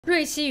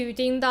瑞奇与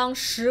叮当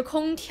时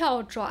空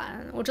跳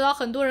转，我知道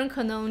很多人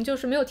可能就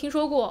是没有听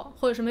说过，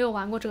或者是没有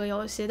玩过这个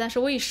游戏，但是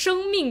我以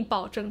生命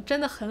保证，真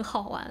的很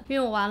好玩，因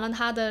为我玩了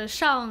它的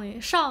上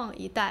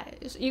一代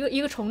一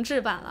个重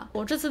置版了。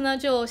我这次呢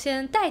就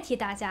先代替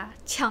大家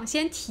抢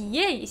先体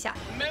验一下。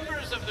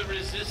Members of the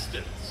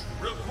Resistance,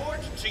 report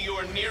to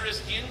your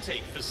nearest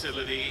intake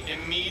facility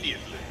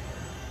immediately.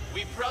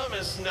 We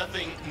promise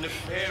nothing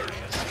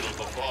nefarious will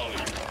befall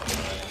you.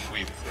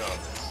 We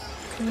promise.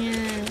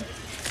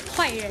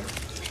 坏人。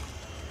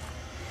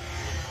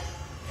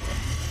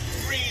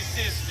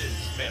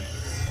Resistance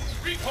members,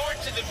 report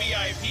to the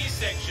VIP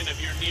section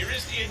of your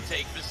nearest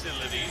intake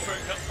facility for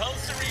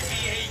compulsory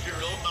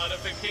behavioral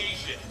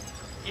modification.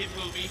 It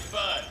will be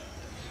fun.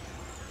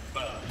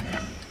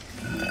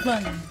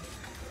 Fun.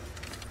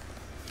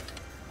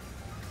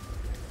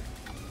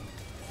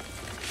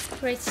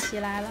 瑞奇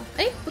来了，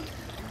哎，不对。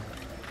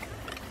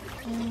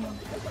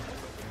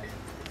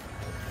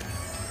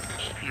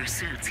Your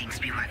suit seems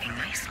to be working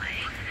nicely,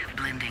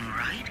 blending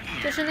right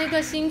in. 这是那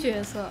个新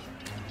角色，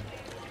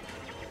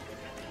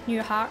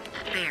女孩。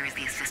There is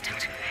the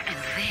assistant, and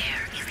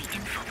there is the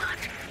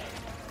infobot.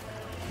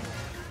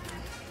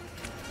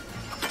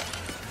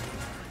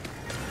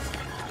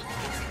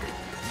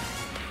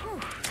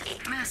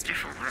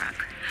 Masterful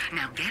work.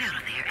 Now get out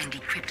of there and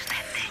decrypt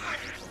that thing.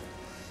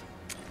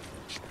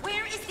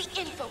 Where is the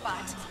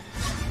infobot?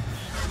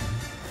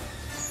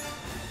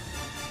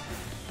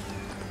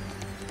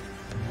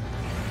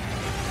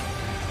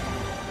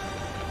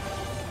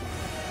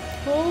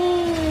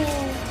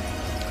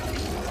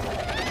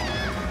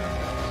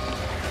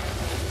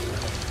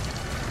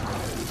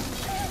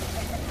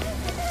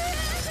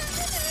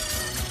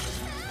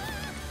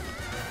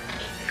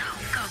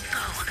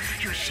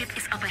 Your ship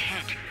is up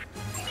ahead.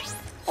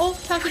 哦，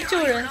他是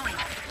救人。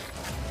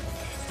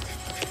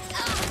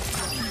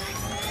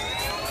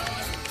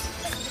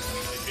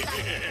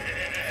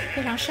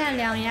非常善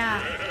良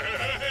呀！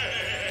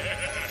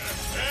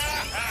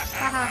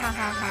哈哈哈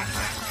哈哈哈！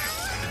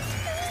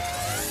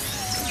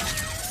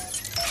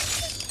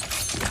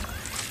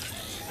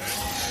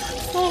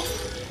哦，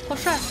好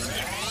帅！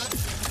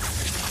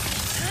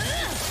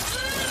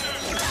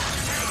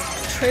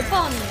锤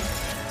爆你！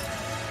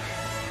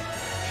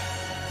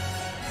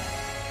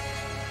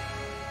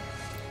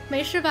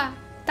没事吧，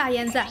大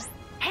眼仔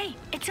Hey,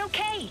 it's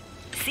okay.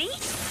 See?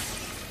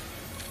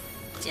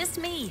 Just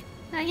me.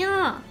 哎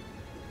呀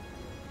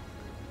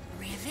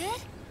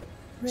Rivet?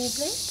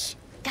 ，Rivet，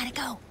 Gotta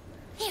go.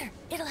 Here,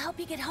 it'll help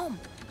you get home.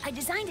 I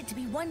designed it to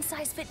be one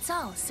size fits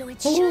all, so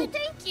it Oh. should.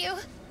 Thank you.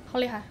 好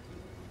厉害！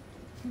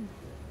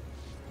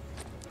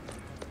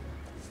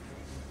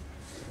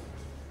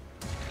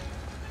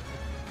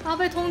啊，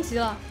被通缉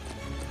了。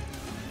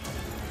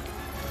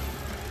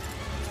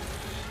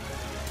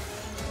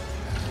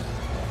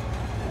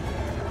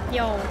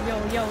哟！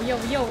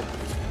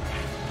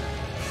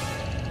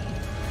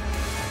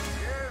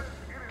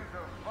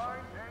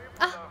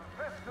啊，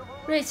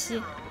瑞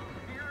奇。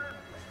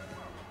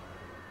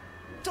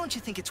 Don't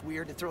you think it's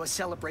weird to throw a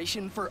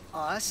celebration for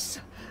us?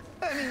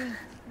 I mean,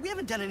 we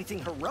haven't done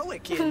anything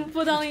heroic in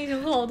不当英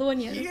雄好多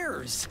年。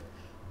 years.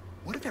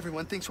 What if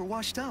everyone thinks we're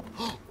washed up?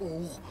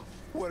 Oh,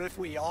 what if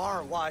we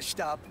are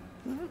washed up?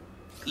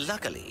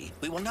 Luckily,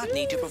 we will not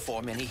need to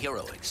perform any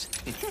heroics.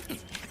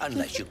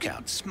 Unless you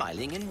count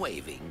smiling and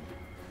waving.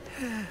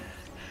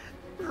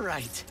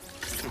 Right.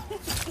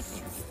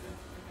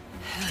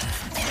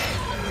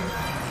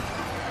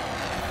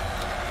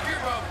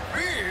 Give a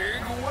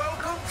big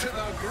welcome to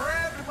the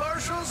Grand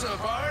Marshals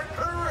of our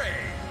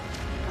parade,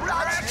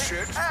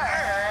 Ratchet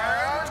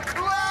and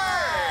Clank!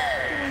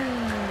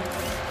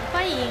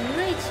 欢迎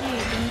瑞奇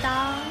与叮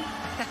当。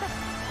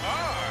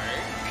 I,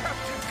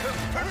 Captain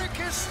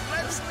Copernicus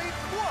Leslie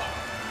Kwong,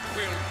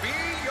 will be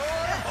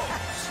your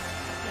host.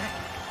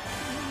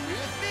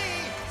 With me,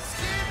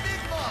 Steve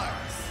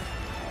Mars.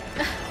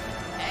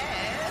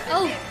 哦，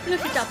又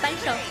是找扳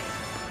手。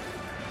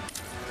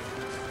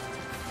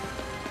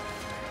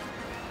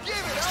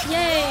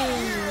 Yay!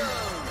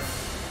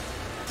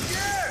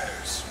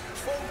 Yes!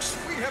 Folks,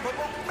 we have a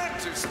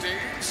momentous day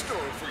in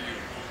store for you.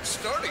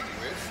 Starting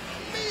with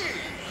me.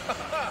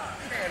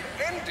 And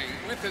ending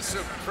with a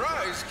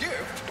surprise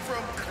gift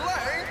from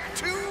Clank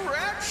to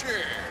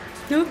Ratchet.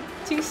 哟，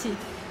惊喜！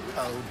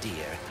 Oh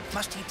dear.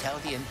 Must he tell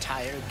the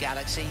entire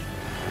galaxy?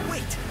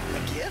 Wait, a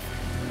gift?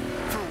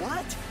 For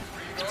what?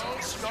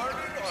 All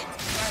started on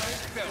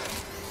planet Bella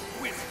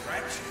with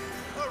Ratchet,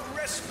 a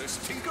restless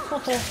tinker. For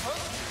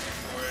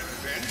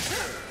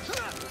adventure.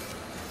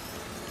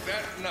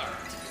 That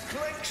night,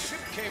 Clank's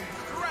ship came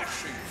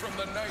crashing from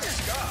the night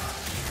sky.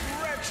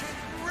 Ratchet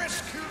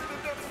rescued the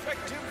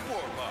defective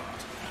warbot,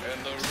 and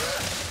the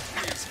rest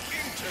is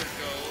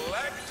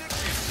intergalactic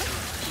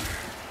history.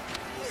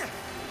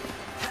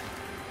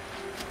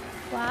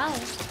 哇哦！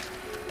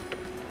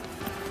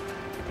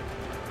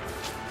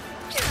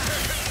 And the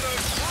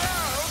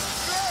crowd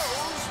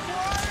goes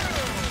wild.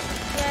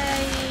 耶！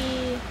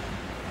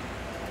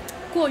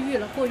过誉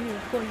了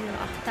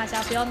啊！大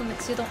家不要那么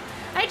激动。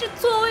哎，这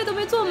座位都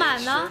没坐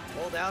满呢。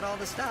 Pulled out all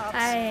the stops.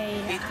 哎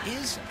It 呀，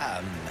 is,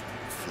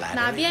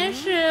 哪 flattering. 边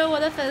是我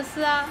的粉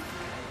丝啊？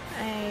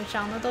哎，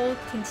长得都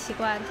挺奇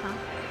怪的哈。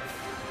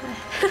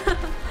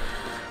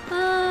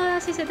哎，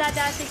谢谢大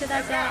家，谢谢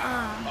大家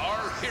啊。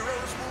 Our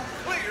heroes will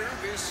clear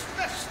this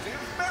festive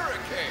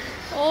barricade.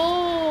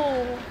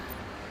 哦，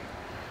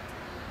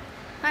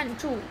按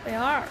住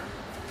L2。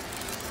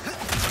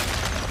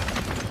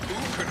 Who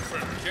could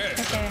forget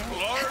Okay.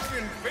 Clark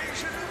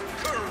invasion of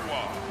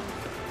Kurwa?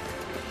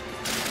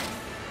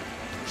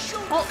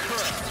 Show Oh, the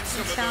crowd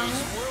some of chang.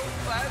 those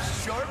world-class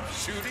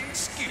sharpshooting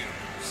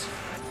skills.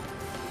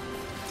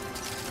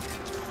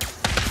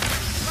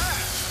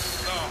 Smash!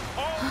 The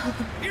Hall of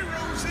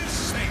Heroes is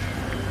safe.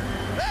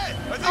 Hey,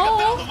 I think Oh. I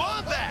found the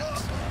Wombat!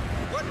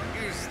 What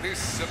is this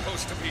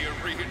supposed to be a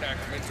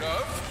reenactment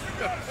of?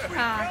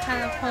 啊，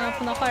看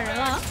碰到坏人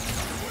了。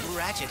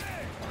 Ratchet,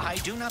 I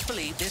do not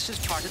believe this is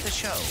part of the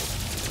show.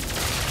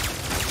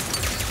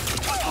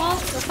 哦，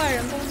有坏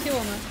人攻击我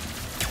们。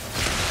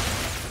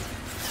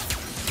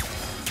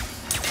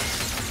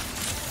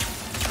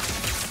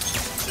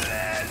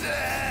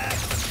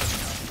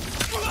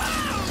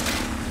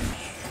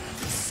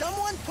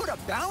 Someone put a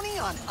bounty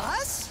on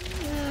us?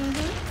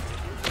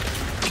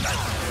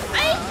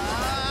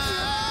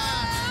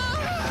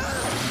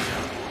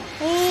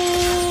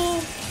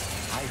 哦，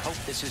 I hope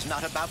this is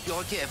not about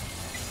your gift.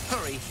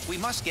 Hurry, we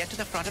must get to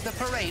the front of the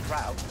parade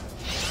route.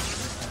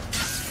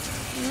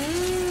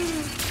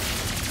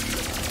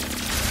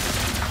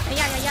 哎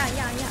呀呀呀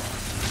呀呀！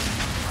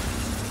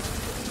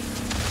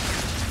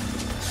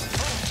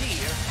 Oh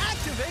dear.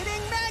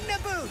 Activating Magna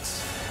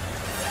Boots.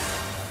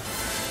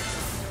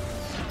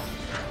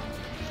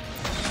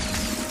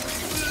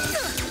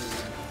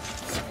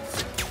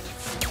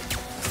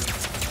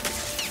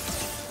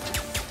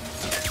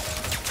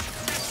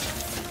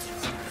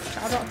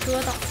 找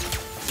遮挡。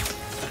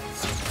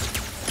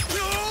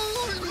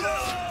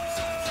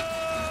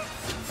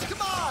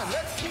 Come on,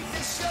 let's keep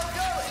this show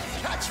going.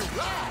 Catch a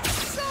ride.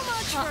 So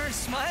much for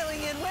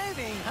smiling and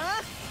waving,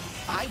 huh?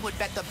 I would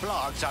bet the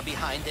blogs are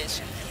behind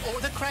this, or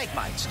the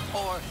Cragmites,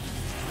 or...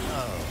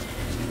 Oh,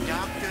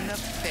 Dr.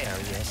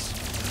 Nefarious.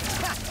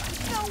 Ha,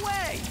 no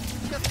way!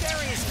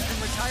 Nefarious has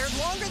been retired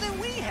longer than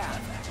we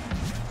have.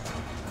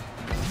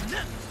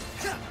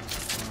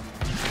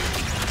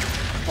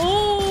 哦，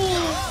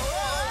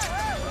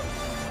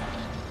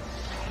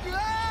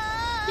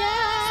耶！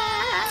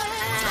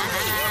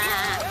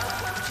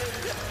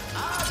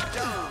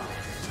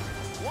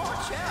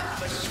 Watch out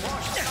for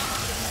Swash.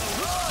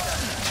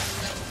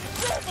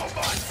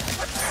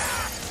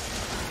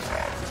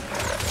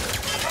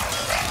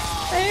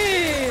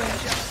 哎，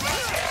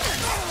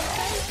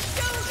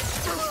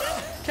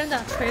真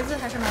的锤子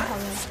还是蛮好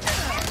用的。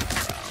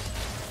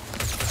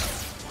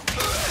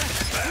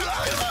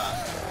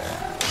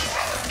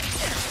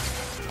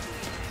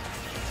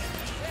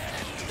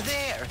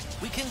 There,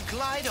 we can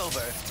glide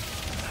over.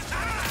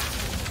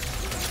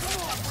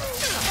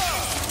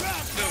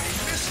 The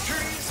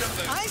mysteries of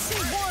the I see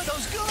more of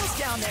those ghouls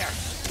down there.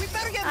 We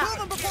better get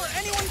moving before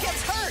anyone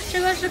gets hurt. 这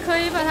个是可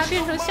以把它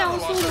变成像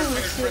素的武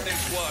for 器。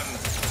 this one.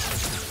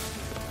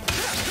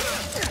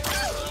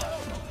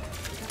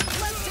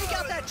 Let's take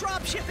out that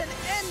dropship and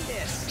end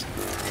this.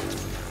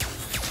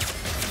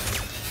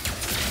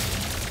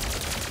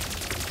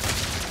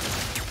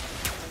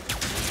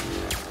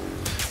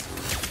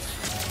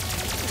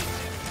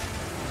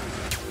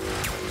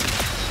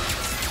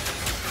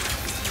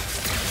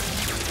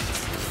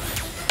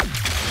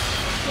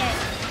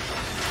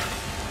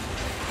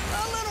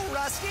 A little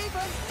rusty,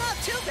 but not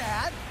too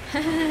bad.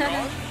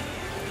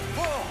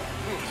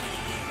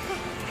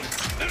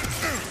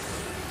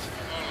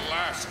 The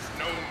last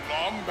known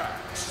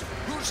Lombats,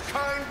 whose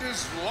kind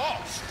is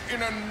lost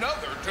in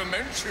another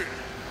dimension,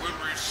 will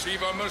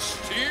receive a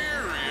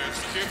mysterious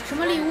gift from 什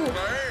么礼物？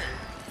 Play.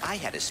 I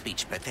had a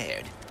speech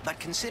prepared, but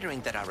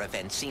considering that our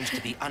event seems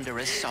to be under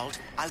assault,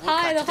 I will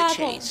Hi, cut to the the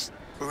Hubble. chase.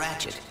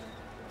 Ratchet,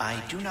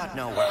 I do not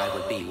know where I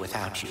would be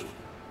without you.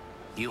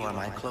 You are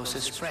my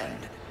closest friend,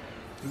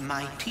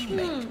 my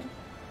teammate,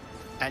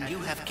 and you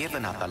have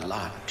given up a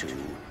lot to.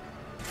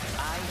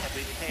 I have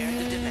repaired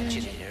the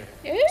Dimensionator,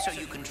 so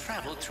you can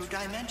travel through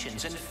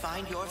dimensions and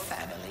find your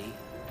family.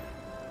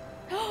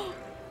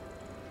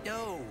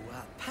 Yo,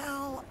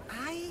 pal,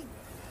 I...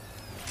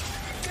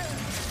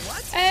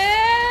 What?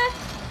 哎，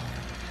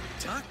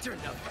 Dr.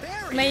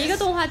 Nefarious? 每一个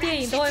动画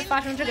电影都会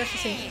发生这个事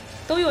情，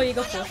都有一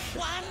个博士。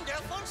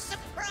 Wonderful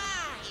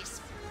surprise!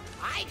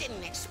 I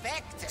didn't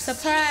expect to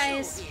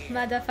Surprise, see you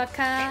here.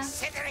 motherfucker！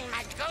 Considering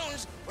my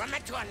goons were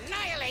meant to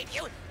annihilate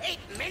you 8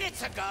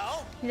 minutes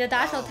ago. 你的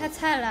打手太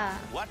菜了，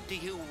 What do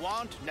you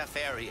want,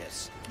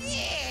 Nefarious?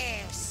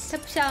 Yes. 他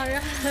不想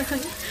让。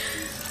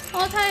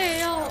哦，他也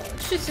要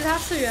去其他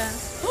次元。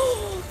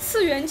哦，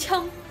次元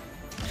枪，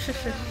是。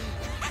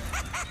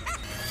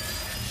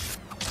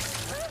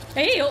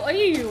哎呦哎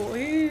呦哎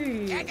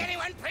呦！ Can't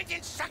anyone print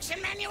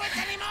instruction manuals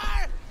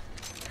anymore?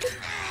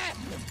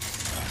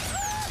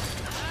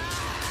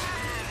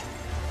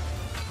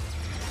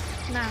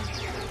 那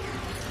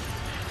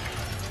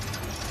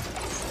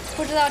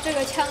不知道这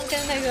个枪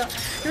跟那个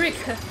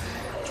Rick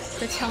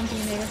的枪比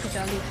哪个比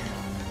较厉害？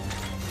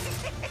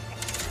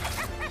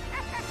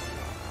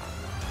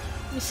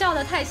你笑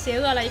得太邪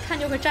恶了，一看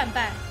就会战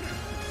败。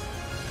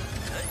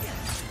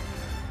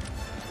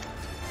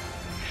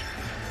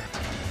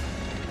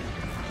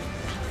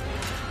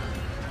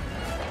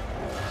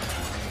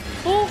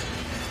哦。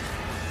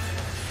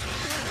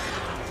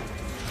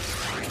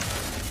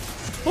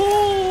哦。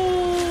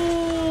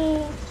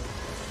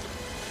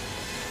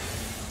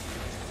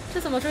这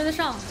怎么追得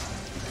上？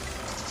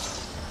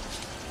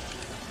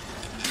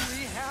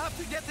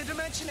 To get the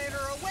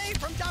Dimensionator away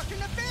from Dr.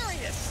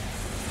 Nefarious!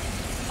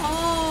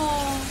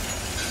 Oh.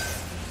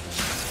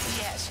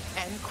 Yes,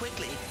 and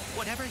quickly.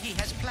 Whatever he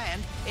has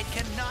planned, it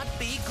cannot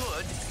be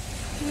good.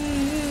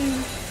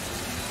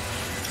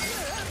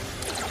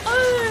 哎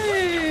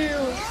呦！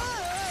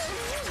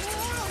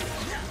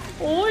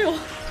哦呦！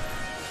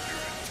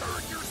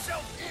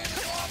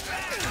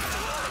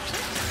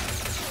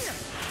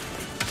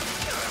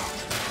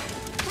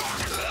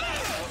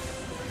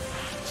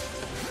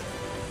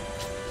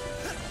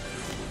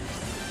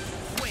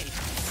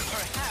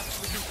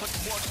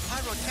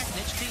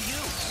 Pyrotechnics to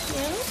use.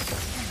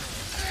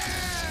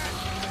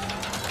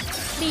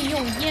 利用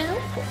烟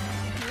火。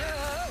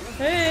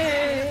哎。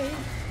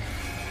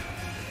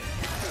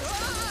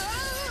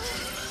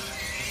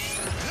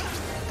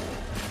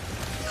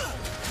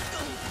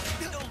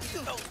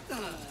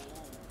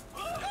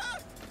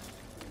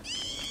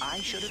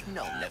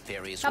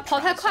啊，跑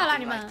太快了，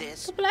你们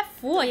都不来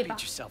扶我一把，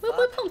我又不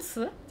会碰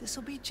瓷。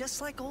 This'll be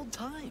just like old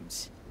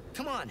times.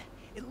 Come on.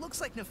 It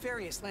looks like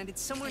Nefarious landed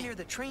somewhere near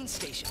the train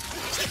station.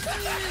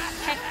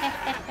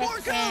 More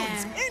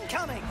goons!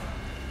 Incoming!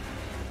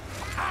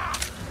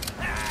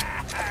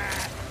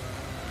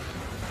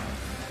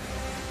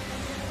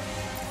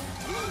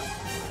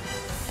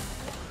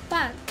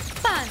 办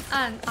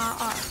案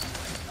R2。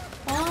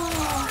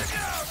哦。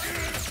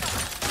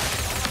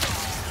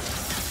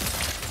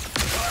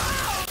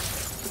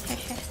嘿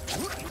嘿。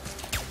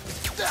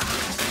The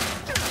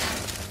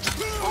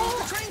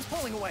train's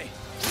pulling away.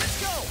 Let's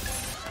go.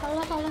 好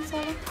了，走了。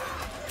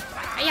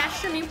哎呀，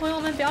市民朋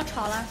友们不要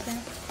吵了，先。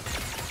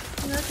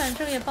你们反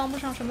正也帮不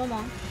上什么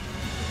忙。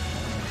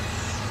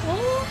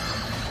哦。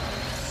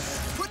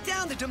Put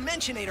down the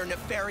Dimensionator,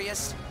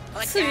 Nefarious.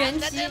 次元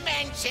机。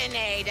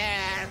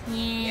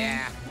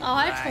哦，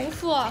还重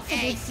复啊，复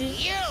读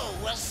机。 You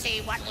will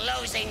see what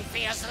losing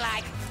feels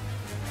like.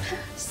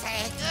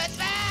 Say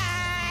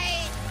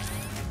goodbye.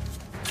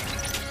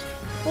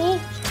 哦。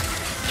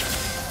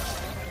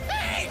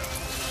哎。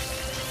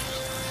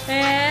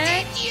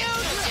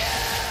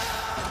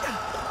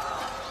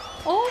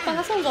哦，把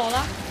他送走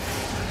了。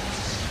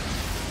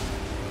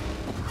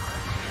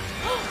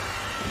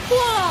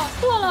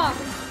破了！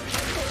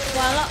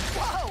完了，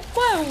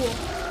怪物。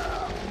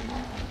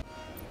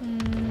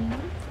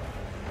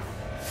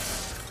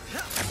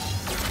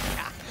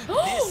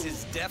This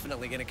is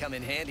definitely gonna come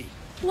in handy.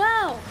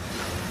 Wow.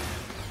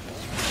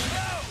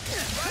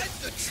 Ride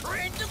the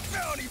train to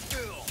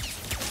Bountyville.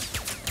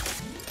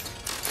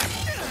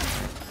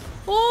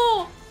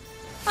 哦，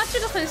啊，这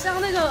个很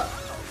像那个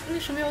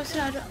什么游戏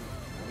来着？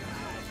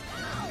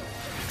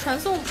传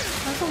送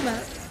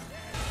门。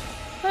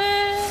哎。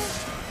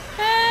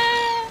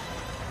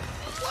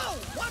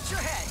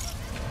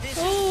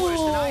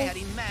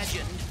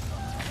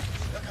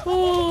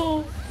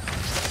哦。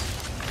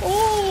哦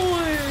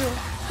呦，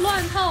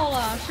乱套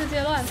了，世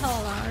界乱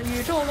套了，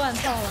宇宙乱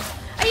套了。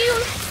哎呦，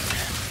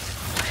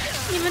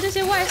你们这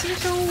些外星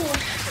生物！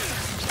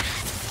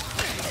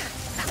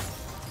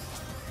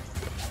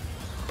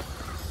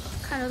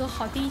看着都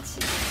好低级。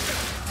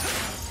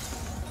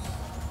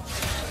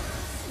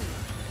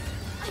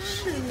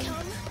是，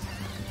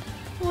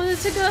我的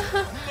这个，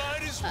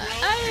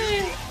哎，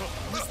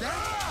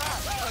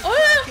哦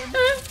呀，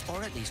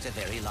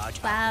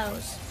哇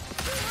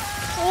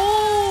哦，哦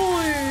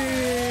呦，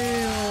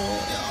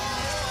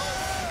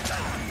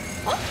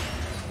哦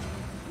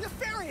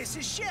Nefarious'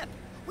 ship.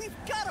 We've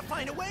got to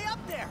find a way up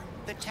there.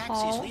 The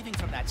taxis leaving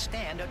from that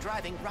stand are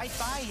driving right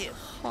by him.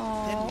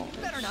 Then we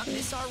better not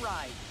miss our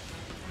ride.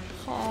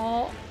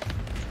 好。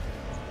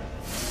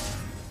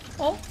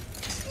哦。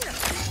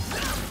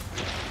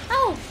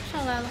哦，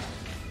上来了。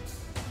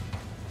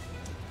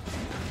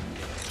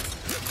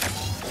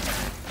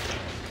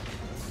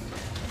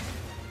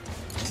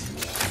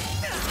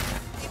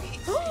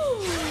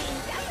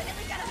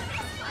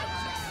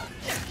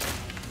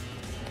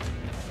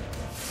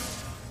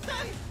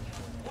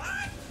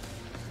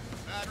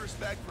Mad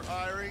respect for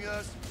hiring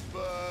us,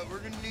 but we're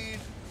gonna need.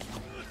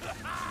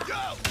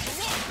 Go!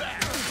 Walk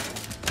back!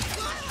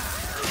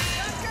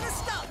 Not gonna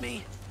stop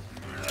me.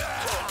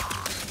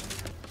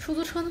 出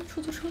租车呢？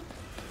出租车。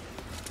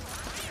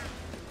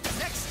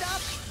 Next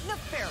stop,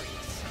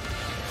 Nefarious.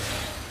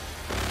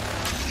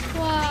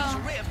 哇 These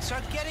rifts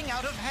are getting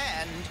out of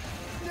hand.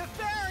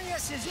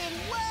 Nefarious is in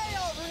way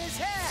over his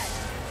head.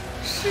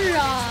 是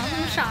啊，那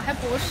么傻还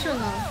博士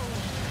呢。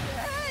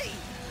 Hey!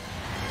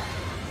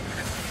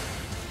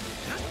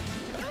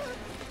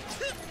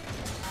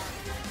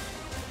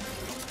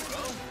 哦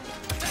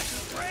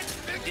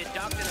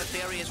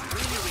nefarious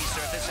really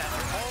resurface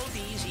after all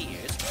these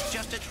years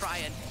just to try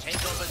and take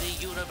over the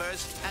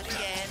universe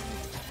again?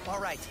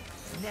 All right,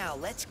 now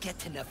let's get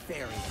to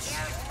nefarious.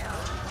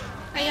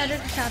 哎呀，这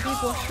是傻逼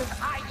博士。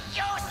 Are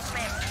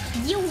useless.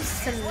 又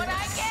死 What 了。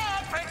 I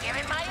get for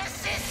giving my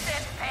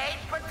assistant paid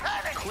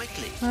paternity.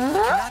 Quickly.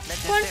 啊 Not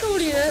let 关注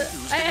里 nefarious 的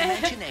overuse the 哎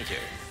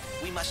Dimensionator.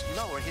 We must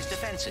lower his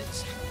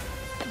defenses.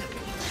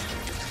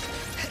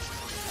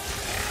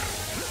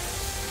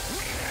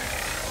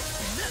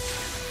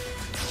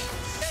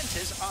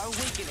 Defenses are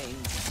weakening.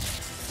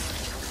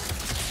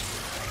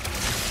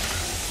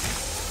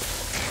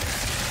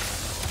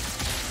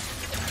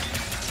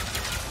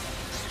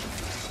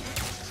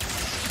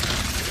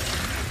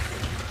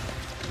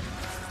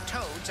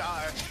 Toads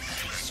are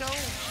so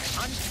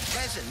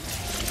unpleasant.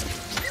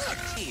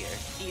 Here,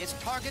 he is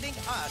targeting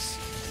us.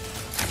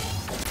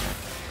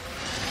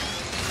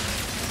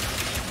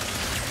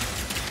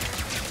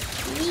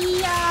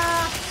 Eh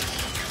呀！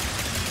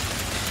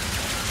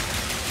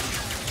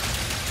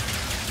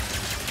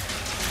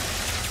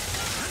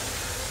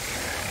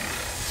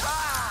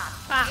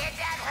 啊！ Did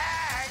that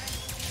hurt?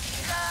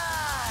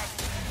 Good.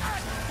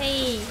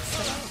 嘿，死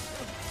了。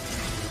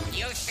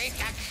 You think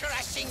a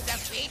crushing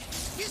defeat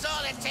is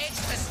all it takes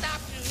to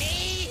stop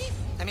me?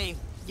 I mean,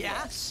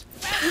 yes.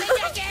 Well, think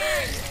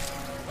again.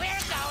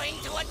 We're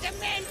going to a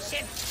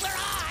dimension where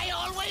I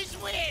always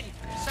win.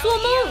 So 做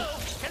梦。 you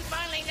can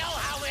finally know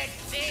how it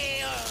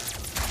feels.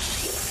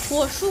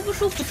 我输不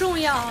输不重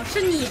要，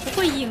是你不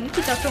会赢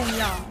比较重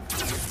要。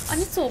啊，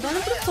你走吧，那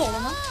不是走了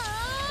吗？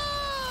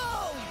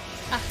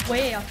啊，我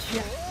也要去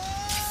啊。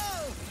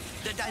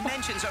 The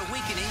dimensions are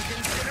weakening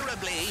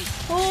considerably.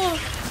 哦。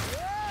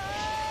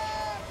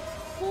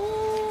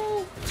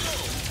哦。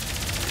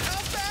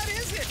 How bad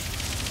is it?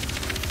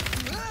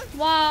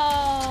 哇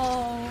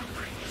哦！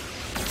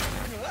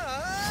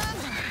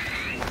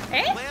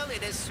哎， Well,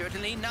 it is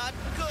certainly not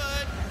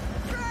good.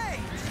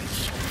 Great.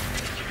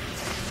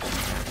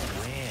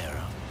 Where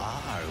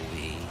are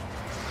we?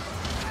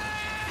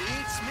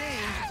 Beats me.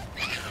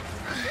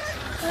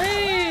 哎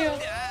呦！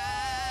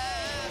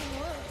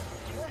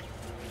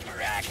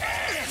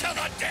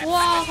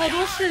哇，好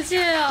多世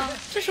界啊！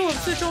这是我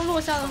最终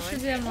落下的世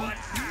界吗？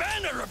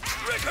 Manner of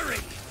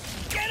trickery!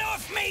 Get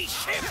off me,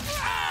 ship!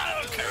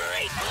 I'll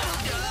create.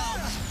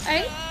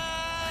 哎。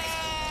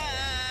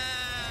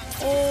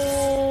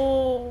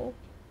哦。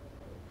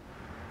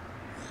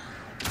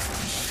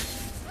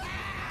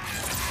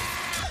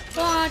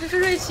哇，这是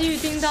瑞奇与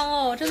叮当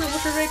哦，真的不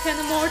是 Rick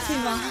and Morty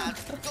吗？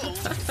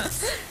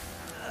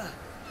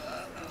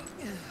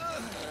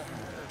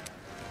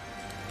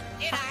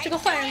这个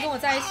坏人跟我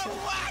在一起了。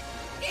 What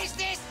is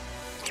this?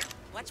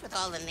 What's with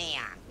all the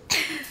neon?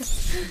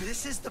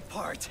 This is the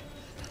part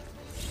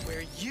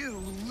where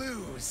you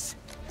lose.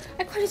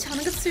 哎，快去抢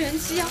那个次元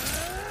机啊！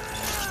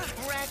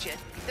 Ratchet,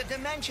 the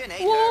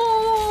Dimensionator. 哇！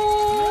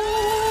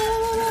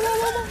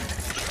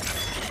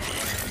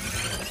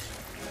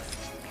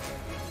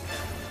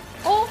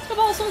哦，要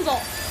把我送走。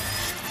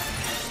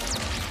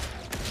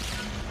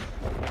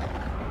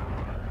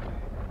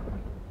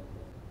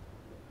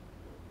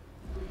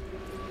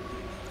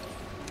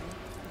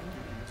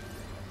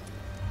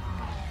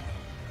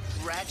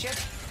 Ratchet,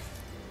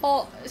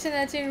 哦，现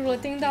在进入了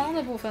叮当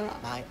的部分了。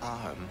 my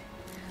arm.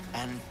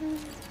 And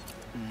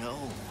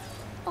no,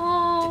 the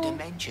哦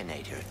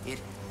Dimensionator. It.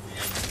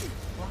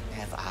 What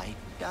have I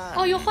done?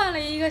 哦，又换了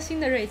一个新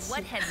的瑞奇。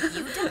 What have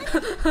you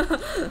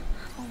done?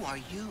 Who are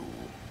you?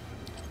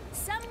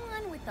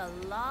 Someone with a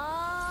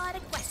lot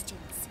of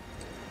questions.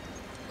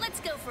 Let's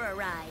go for a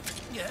ride.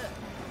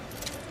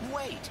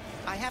 Wait,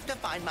 I have to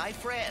find my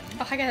friend.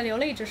 哦，还给他留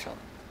了一只手。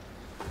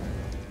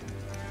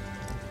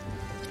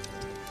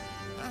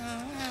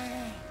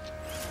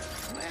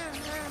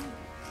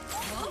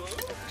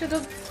这个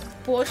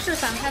博士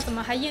反派怎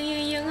么还嘤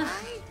嘤嘤啊？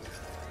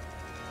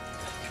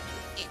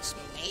 It's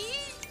me?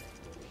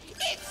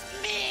 It's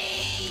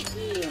me!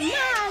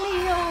 那里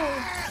哟！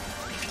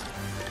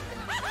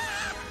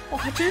哦，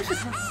还真是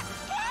他。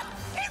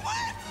 It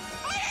worked!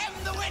 I am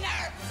the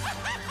winner!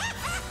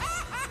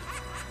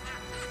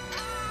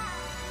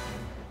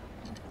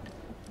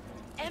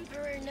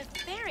 Emperor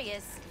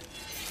Nefarious,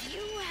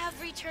 you have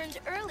returned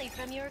early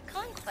from your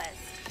conquest.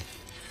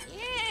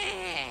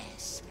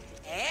 Yes,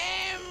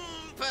 Emperor!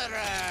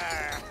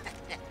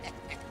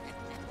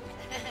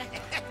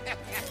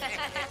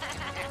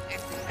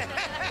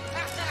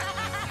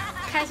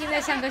 开心的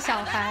像个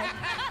小孩。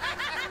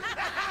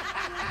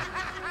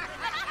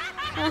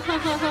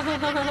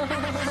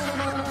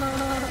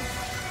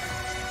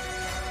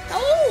哦，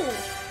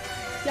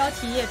标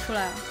题也出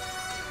来了。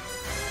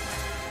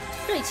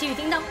瑞奇与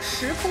叮当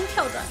时空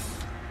跳转。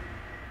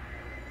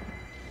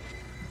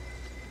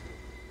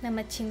那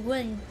么，请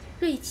问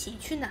瑞奇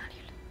去哪里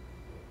了？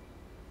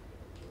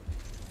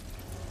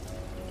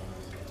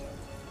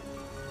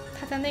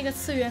他在那个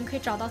次元可以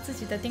找到自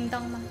己的叮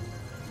当吗？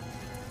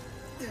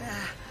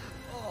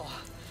 Oh.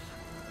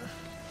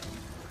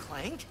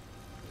 Clank?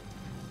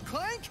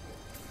 Clank?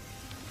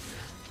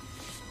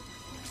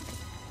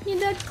 你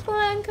的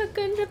Clank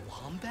跟着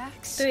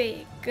scumbags?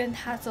 对，跟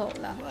他走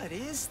了。 What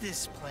is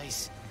this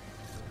place?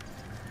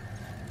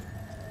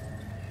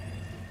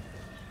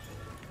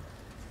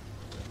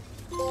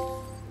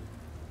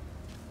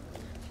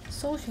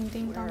 搜寻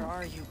叮当。 Where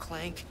are you,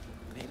 Clank?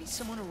 Maybe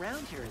someone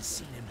around here has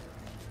seen him.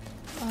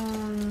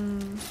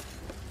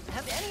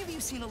 Have any of you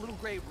seen a little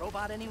gray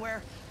robot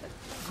anywhere?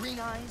 Green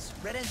eyes,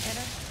 red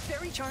antenna,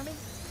 very charming.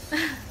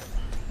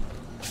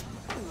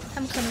 他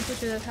们可能不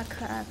觉得他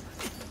可爱吧。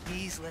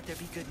 Please let there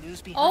be good news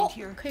哦 behind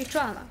here. 可以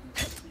转了。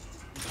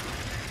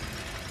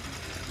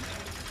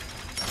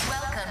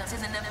 Welcome to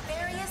the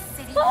nefarious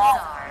city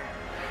bazaar.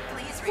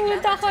 Please 因为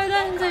remember 大 to 坏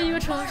蛋 thank 在 the 一个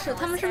城市， marvelous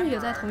他们是不是也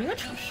在 emperor 同一个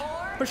城市？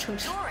 before, 不是城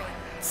市， during,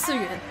 次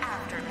元。 and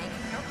after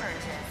making your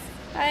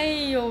purchase. 哎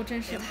呦，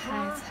真是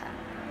太惨。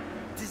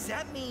 Does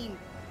that mean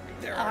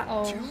there are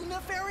Uh-oh. two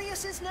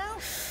Nefariouses now?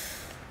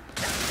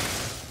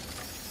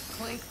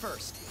 Clank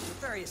first,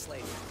 Nefarious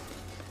later.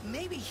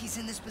 Maybe he's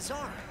in this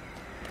bazaar.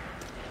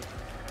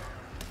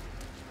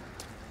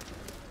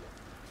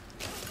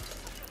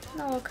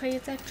 那我可以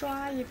再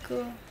抓一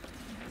个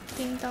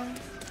叮当。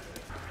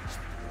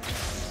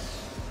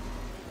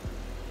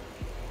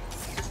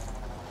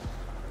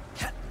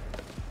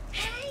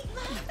 Hey,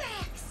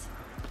 Lovebacks!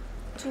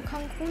 祖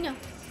康姑娘，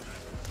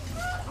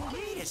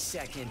 Wait a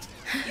second.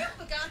 You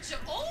forgot your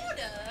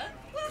order.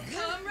 Well,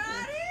 come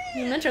right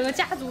in. 你们整个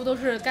家族都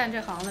是干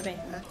这行的呗？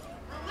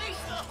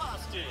 Release the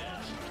hostage.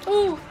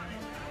 哦。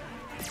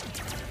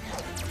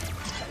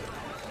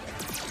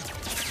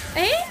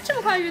哎，这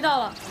么快遇到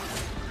了？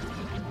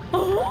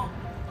哦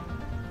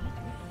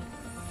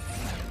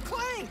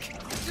Clank!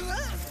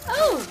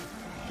 哦。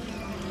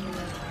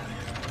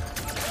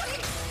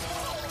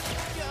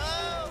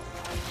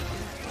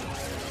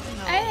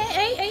 哎！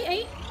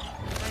 I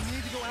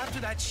need to go after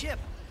that ship.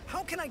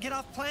 How can I get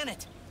off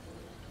planet?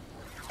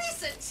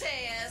 It's a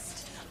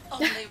test.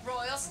 Only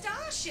royal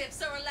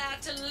starships are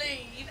allowed to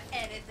leave.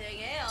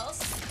 Anything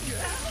else?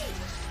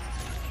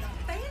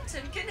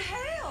 Phantom can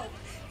help.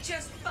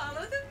 Just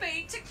follow the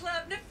beat to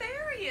Club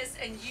Nefarious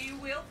and you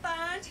will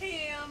find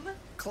him.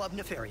 Club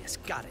Nefarious,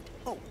 got it.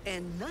 Oh,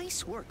 and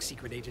nice work,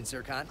 Secret Agent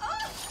Zircon.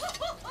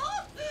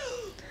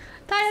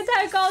 他也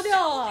太高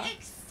调了。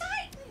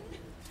 Exciting.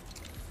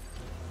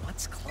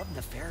 What's Club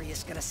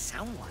Nefarious gonna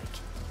sound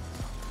like?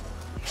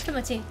 这么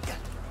近，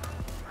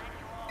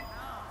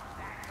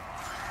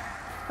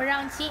不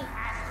让进，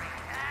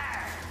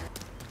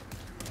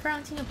不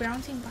让进就不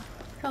让进吧，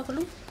绕个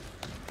路。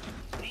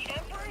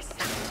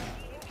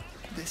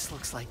 This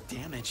looks like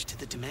damage to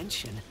the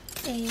dimension.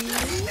 哎，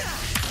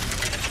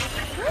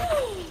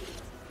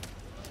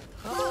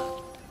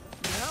 Oh,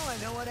 now I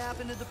know what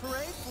happened to the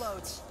parade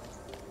floats.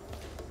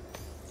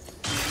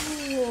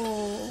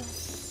 哦，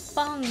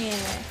棒耶！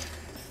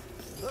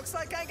 Looks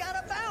like I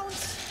gotta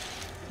bounce.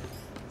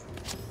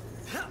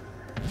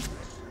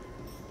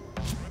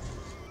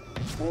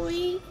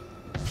 灰，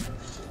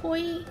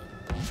灰，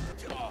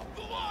 Go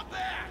on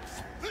back.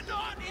 The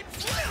not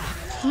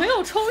inflated. 没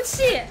有充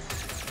气。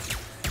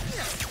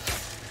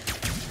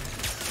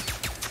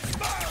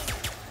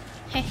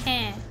嘿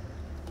嘿。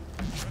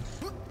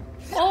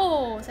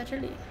哦，在这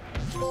里。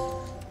 The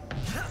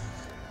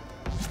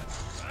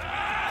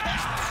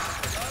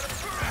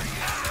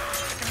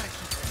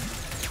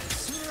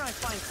sooner I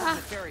find Club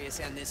Nefarious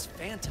and this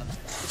Phantom, the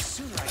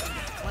sooner I can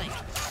get to Clank.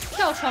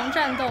 跳床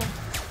战斗。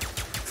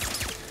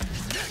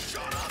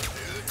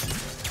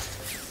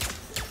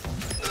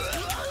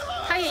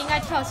他也应该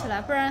跳起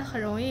来，不然很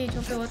容易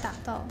就被我打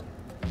到。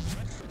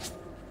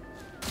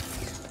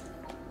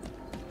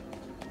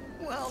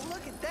 Well,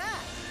 look at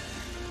that.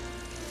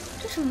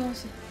 这什么东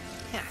西？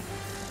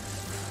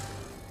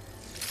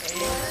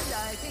 And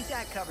I think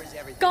that covers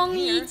everything. 更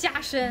衣 here. 加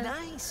身。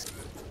 Nice.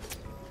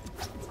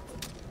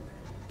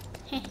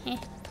 嘿嘿。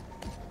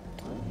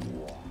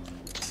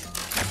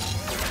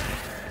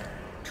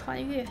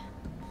穿越。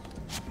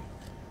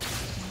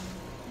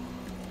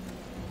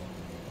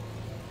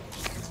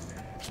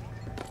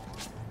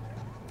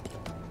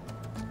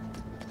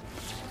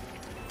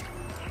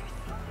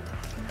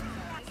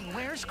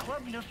 Where's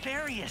Club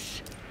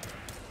Nefarious?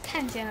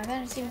 看见了，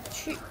但是进不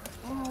去。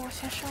哦，我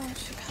先上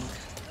去看看。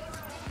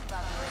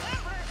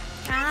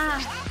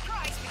啊！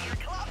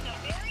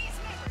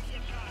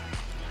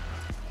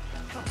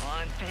 Come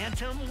on,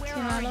 Phantom, where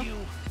Yeah, are hello. you?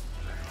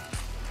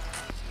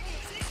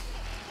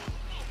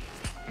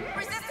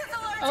 Resistance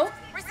alert! Oh.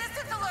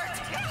 Resistance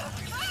alert!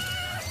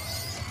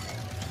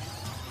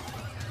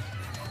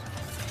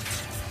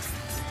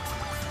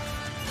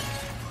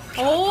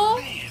 Oh.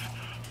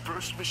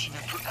 First mission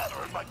after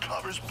ever and my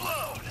cover's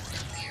blown.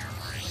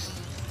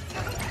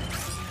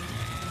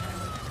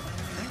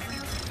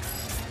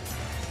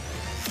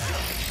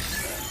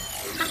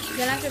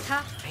 原来是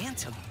他。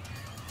 Phantom?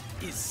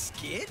 Is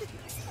Skid?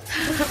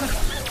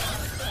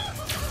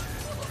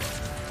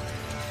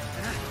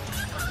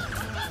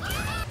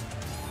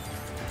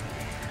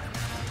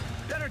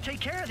 Better take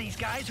care of these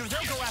guys or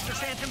they'll go after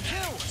Phantom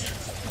too.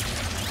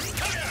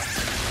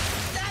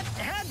 That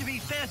had to be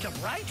Phantom,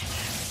 right?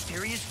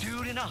 Mysterious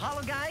dude in a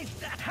hollow guy?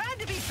 That had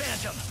to be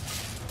Phantom.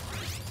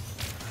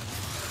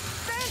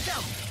 No,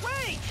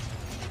 wait!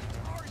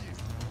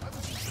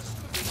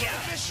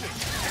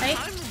 Hey.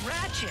 I'm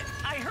Ratchet.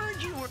 I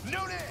heard you were.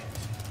 No name.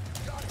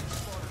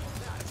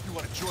 You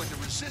want to join the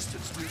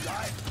resistance, new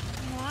guy?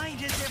 Why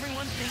does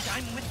everyone think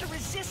I'm with the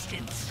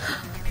resistance?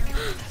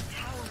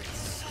 Power is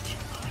such an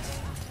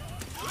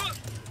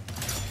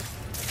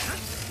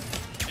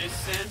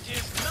Descent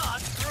is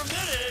not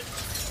permitted.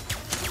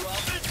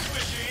 Drop it,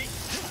 Squishy.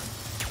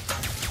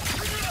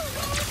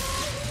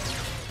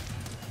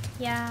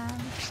 呀。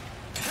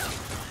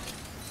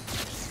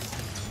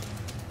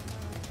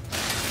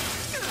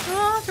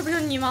啊，这不就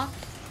是你吗？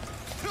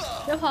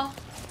别跑！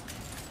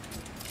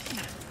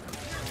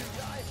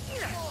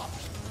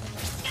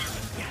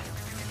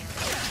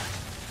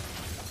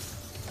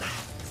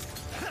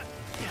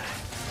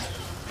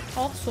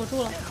哦，锁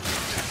住了。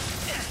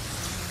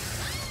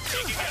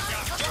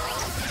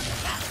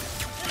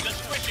 The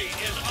Squishy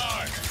is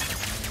ours.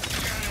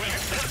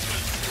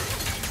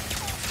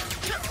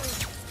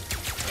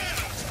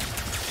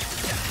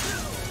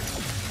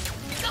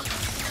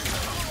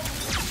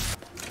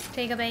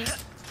 这个呗。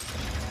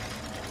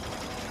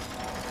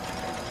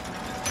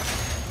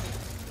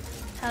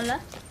好了。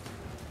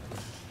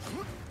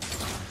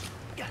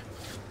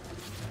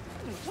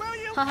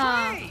哈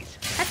哈，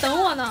还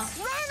等我呢。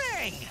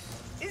 Running!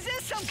 Is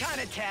this some kind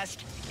of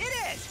test? It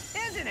is,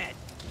 isn't it?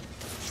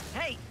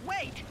 Hey,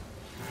 wait!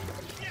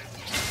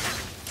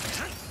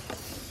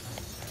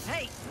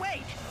 Hey,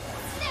 wait!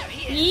 There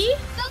he is. 咦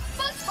The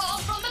football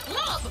from the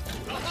club.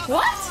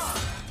 ？What？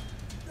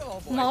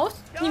毛，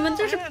你们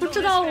真是不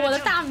知道我的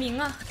大名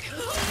啊！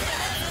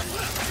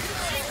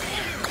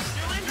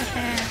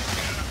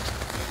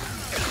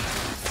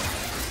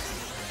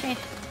嘿，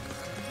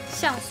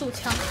像素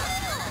枪。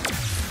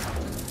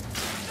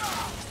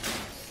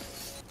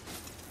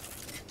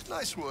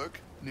 Nice work,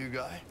 new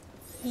guy.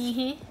 嘿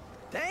嘿。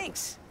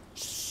 Thanks.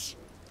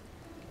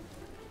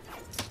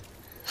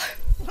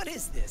 What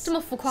is this? 这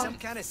么浮夸 Some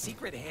kind of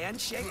secret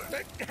handshake?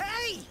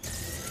 Hey!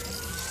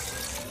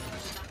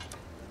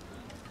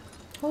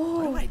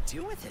 What do 哦， I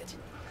do with it?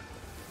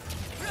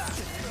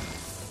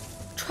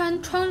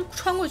 穿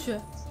过去。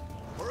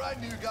 All right,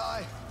 new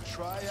guy.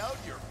 Try out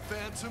your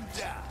Phantom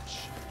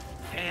Dash.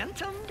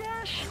 Phantom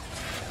Dash?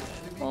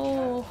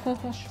 哦，吼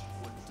吼，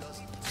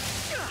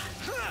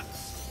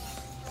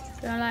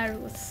原来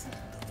如此。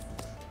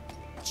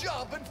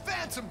 Jump and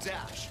Phantom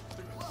Dash.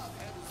 The glove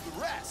handles the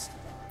rest.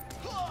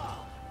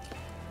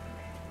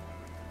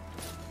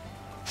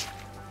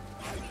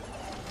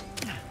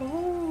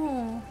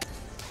 Oh.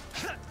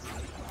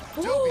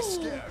 Don't be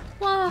scared.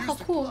 Wow, Use how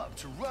the cool. glove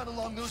to run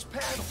along those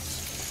panels.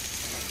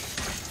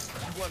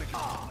 You want to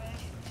get...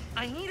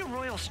 I need a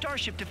royal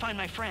starship to find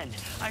my friend.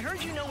 I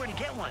heard you know where to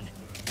get one.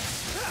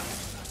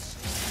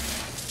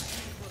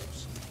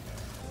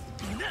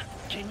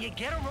 Can you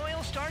get a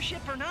royal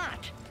starship or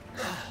not?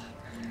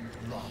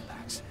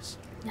 Lombaxes.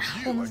 呀，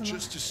我 You 们 are 怎么？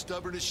 just as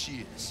stubborn as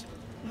she is.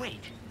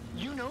 Wait,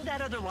 you know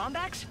that other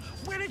Lombax?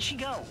 Where did she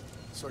go?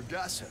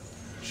 Sargasso.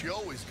 She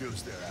always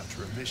goes there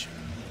after a mission.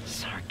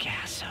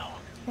 Sargasso.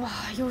 哇，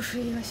又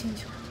是一个星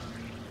球。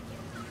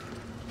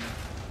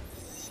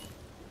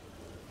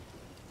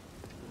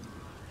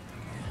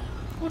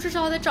我至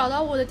少得找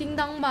到我的叮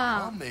当 I'll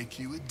吧？ make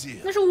you a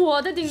deal. 那是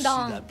我的 You 叮 see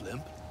当 that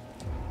blimp?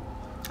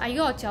 啊！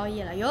又要交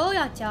易了，又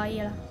要交易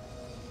了。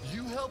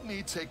 You help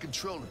me take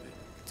control of it.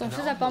 总 and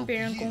是 I'll 在帮 help 别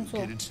人 you 工作。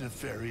 get into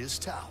Nefarious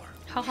Tower.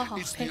 好好好，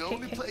 It's 呸 the 呸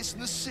only 呸， place in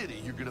the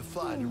city you're gonna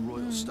find a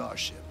royal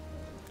starship.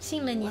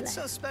 信了你了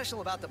What's。so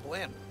special about the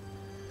blimp?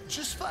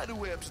 Just find a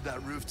way up to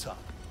that rooftop.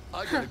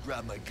 I gotta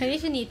grab my 肯定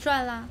gear, 是你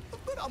赚啦，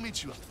 but I'll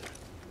meet you up there.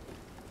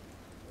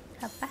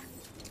 好吧？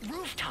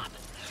 Rooftop.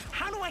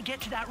 How do I get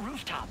to that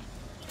rooftop?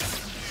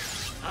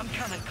 I'm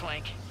coming,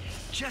 Clank.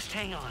 Just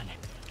hang on.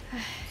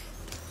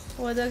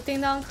 我的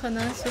叮当可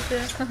能其实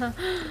呵呵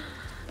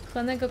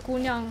和那个姑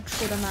娘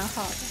处的蛮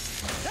好的。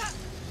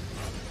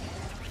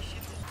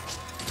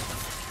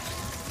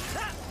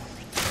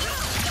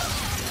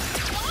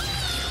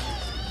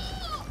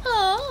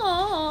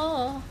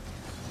哦。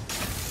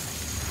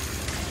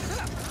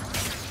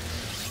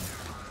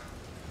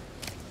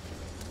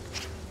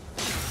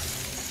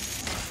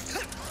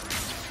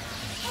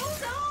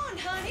 Hold on,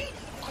 honey.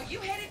 Are you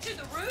headed to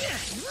the roof?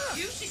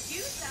 You should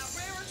use that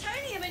rare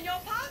titanium in your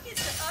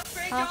pockets to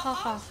upgrade your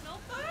arsenal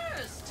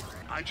first.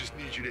 I just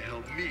need you to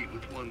help me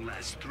with one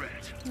last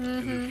threat.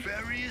 The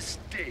Nefarious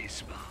Day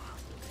Spa.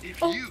 If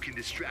you can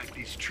distract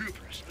these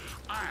troopers,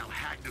 I'll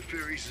hack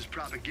Nefarious's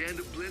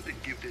propaganda blimp and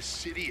give this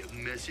city a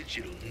message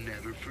it'll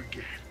never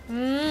forget.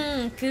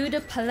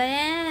 Good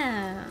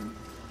plan。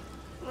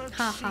 Looks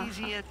Ha, ha,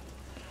 easy at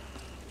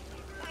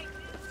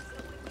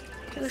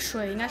这个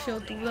水应该是有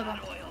毒的吧？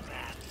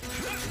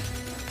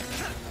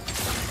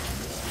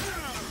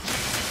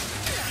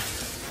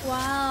 哇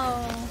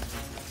哦！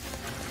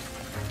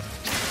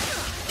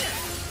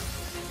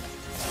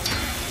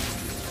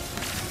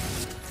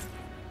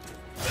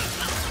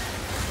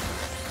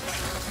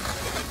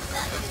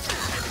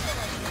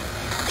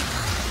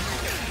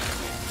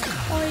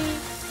哎，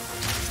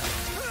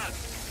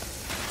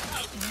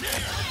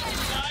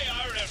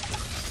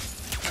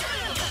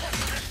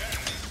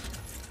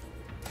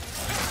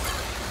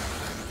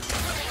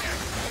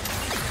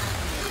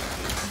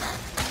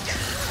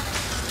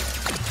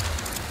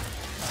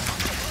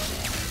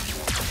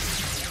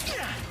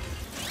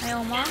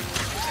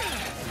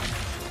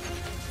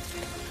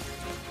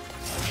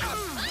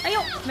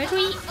没注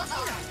意，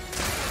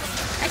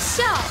还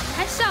笑？你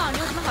还笑？你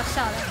有什么好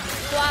笑的？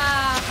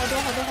哇，好多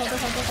好多好多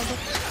好多好多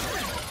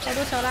好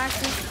多小垃圾！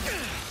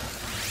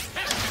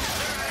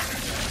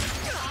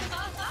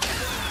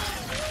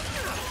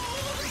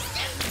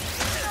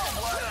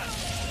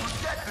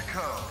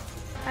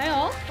还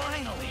有。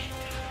Finally,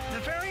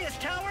 Nefarious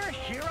Tower,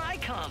 here I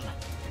come.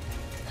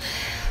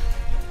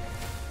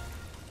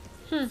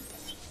 哼，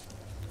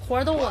活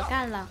儿都我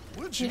干了，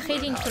你黑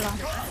进去了。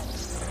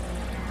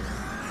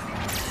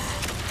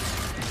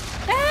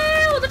哎，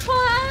我的船！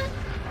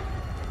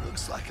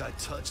 Looks like I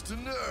touched a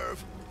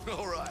nerve.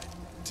 All right,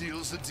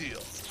 deal's a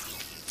deal.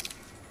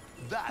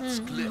 That's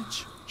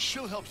Glitch.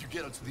 She'll help you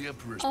get onto the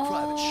Emperor's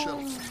private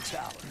shuttle to the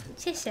tower.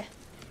 谢谢。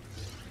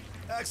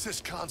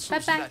 Access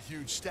console's in that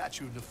huge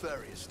statue of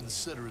Nefarious in the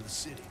center of the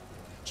city.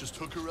 Just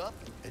hook her up,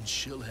 and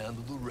she'll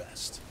handle the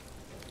rest.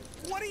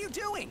 What are you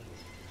doing?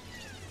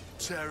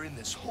 Tearing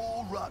this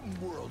whole rotten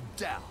world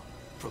down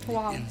from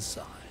the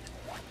inside.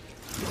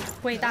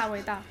 伟大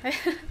伟大！哎，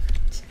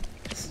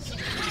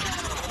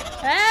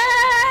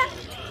哎！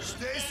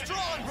 Stay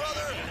strong,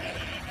 brother.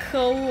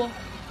 可恶！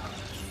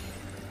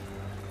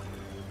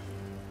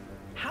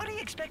 How do you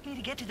expect me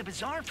to get to the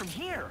bazaar from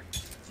here?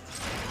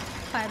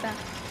 坏蛋！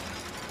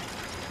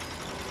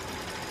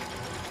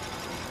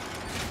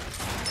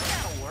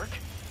 That'll work.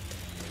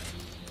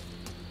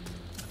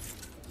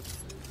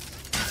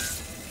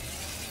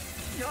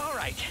 All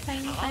right.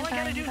 All I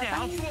gotta do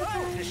now,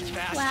 this is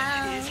fast,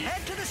 is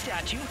head to the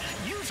statue,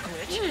 use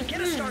Glitch, get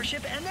a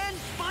starship, and then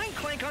find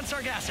Clank on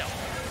Sargasso.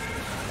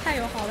 太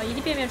友好了，一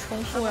遍遍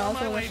重复我要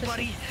做的事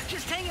情。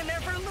 Just hang in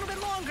there for a little bit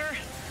longer.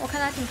 我看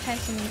他挺开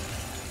心的。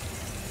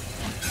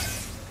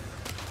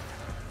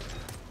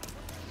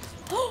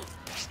哦，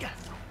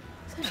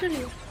在这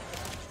里，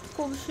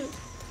过不去。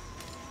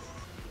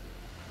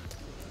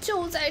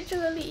就在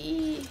这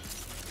里。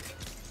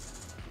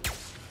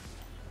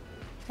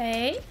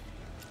哎。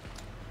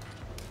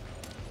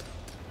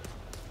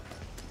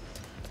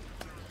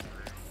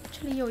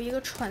 这里有一个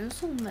传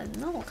送门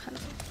呢，我看到。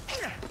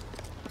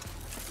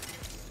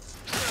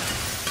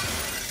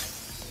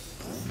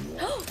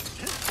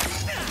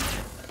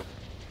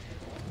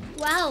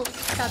哇哦，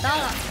找到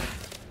了！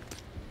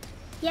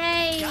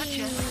耶！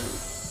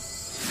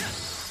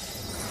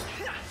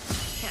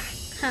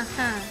哈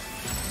哈。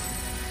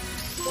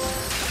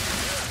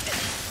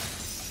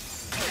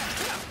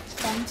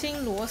黄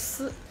金螺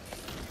丝，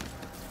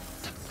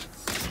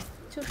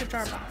就是这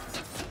儿吧？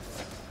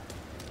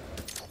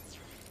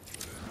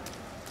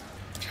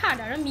 差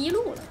点人迷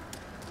路了。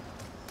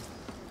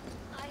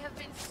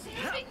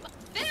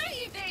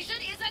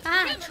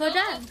啊，车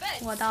站，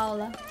我到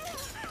了。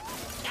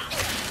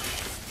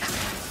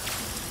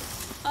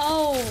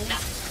哦。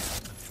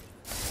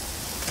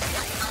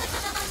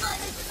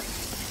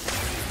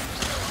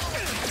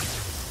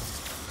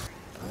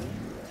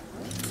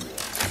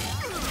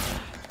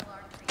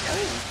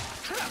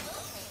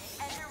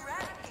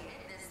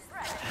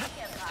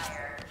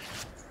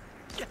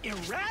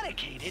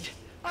Eradicated?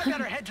 I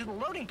better head to the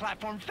loading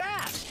platform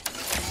fast.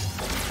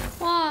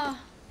 哇，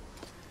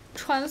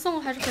传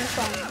送还是很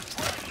爽的。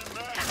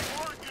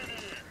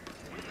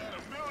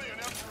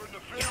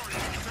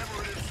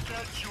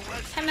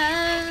开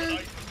门。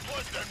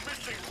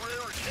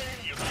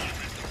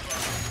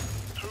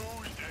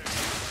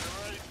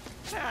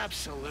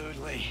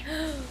Absolutely.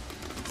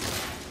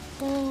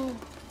 哦。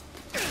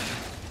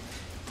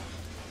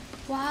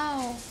哇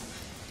哦。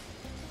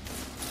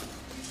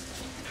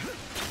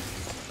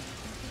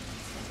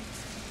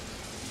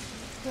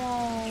 哇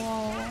哇！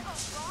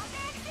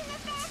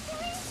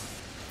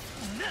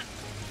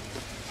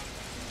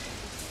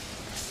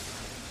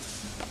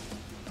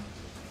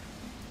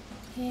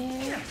哎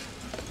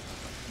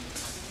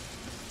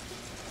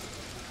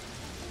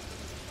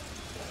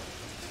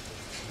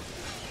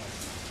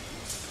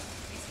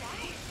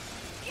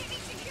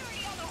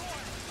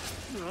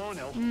，Oh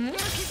no.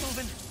 Keep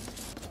moving.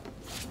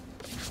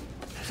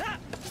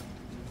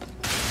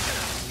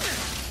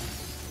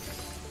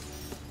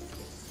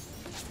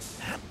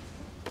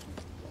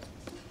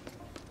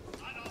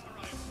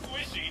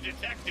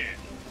 Detected.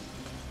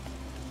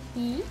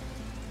 咦？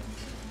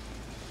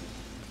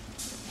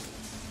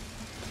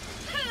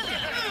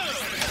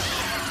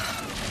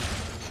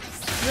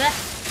死！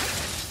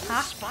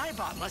啊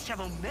Spybot must have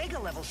Omega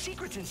level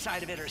secrets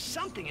inside of it or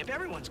something if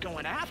everyone's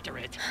going after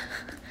it.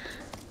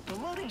 The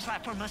loading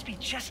platform must be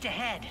just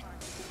ahead.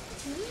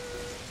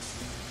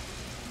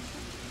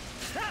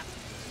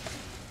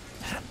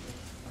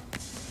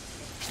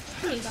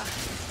 这里吧。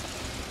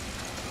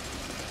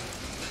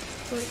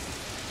对。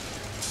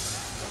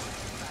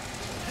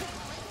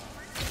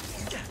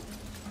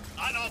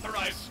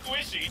 Unauthorized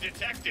squishy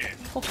detected.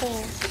 吼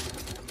吼，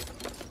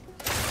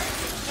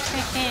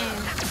嘿嘿。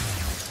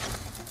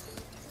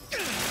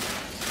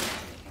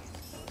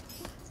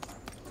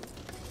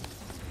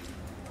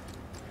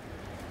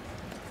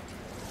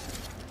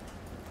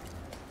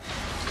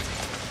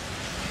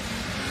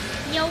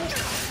哟，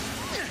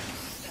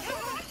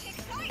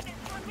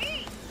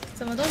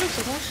怎么都是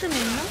普通市民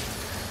呢？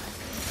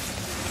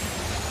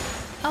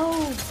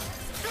哦，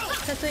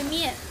在对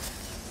面。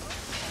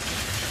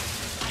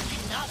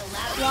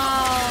哇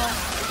哦！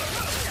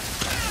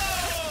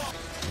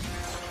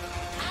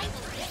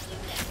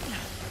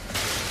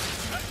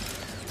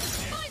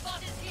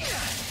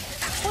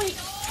喂！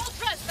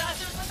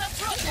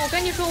我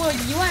跟你说，我有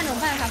10000种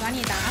办法把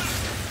你打死。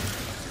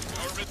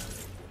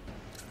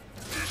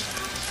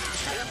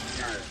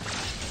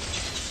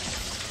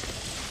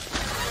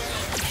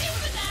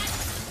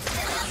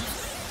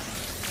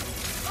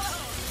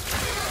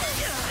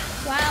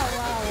哇哦哇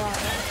哦哇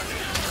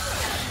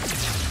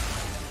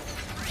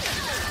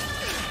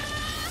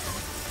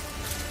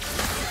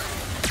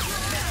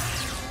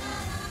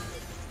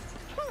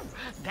哦！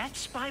 That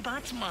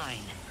spybot's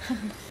mine.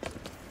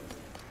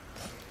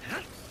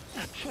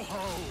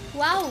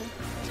 哇哦，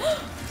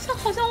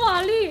好像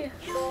瓦力。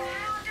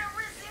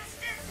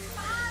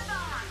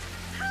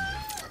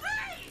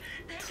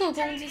特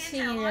工机器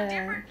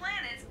人。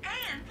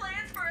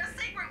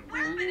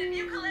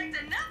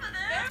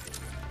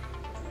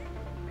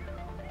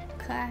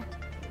可爱，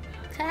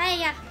可爱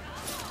呀！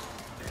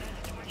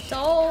走。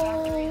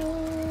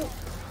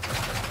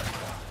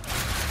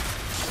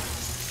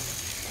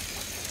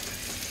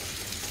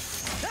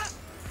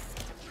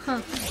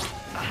 哼，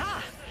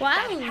哇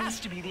哦！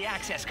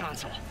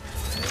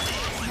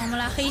我们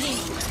来黑进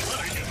去，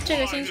这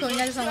个星球应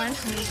该就算完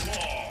成了。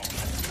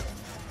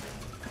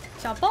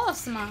小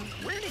boss 吗？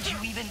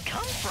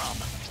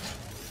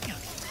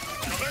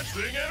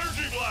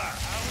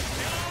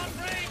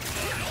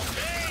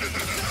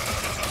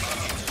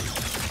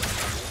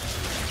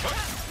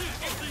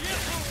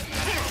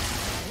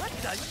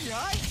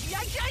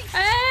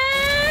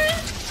哎！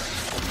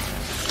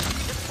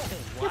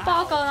又把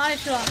我搞到哪里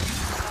去了？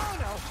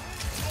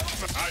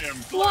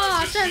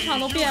 哇，战场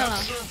都变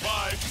了。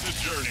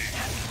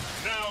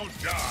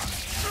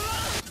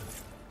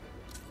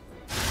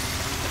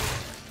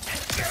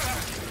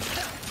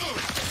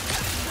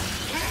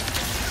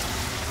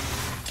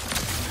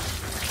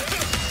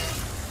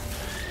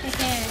嘿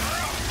嘿。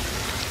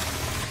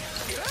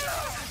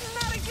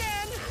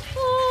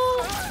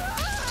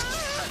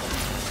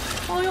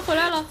哦，又回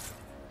来了。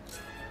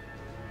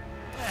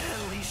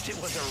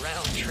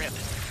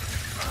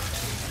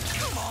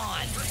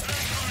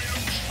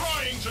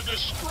Trying to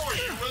destroy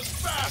you as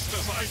fast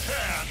as I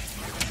can.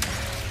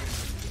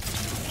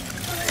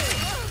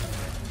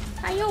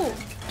 哎呦，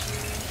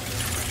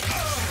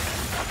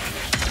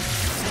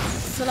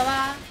死了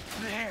吧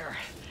 ？There.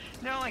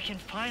 Now I can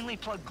finally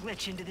plug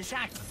glitch into this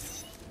act.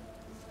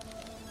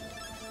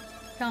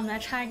 让我们来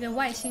插一个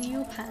外星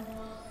U 盘，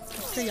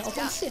这遥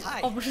控器。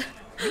哦，不是。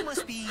You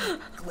must be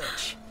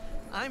glitch.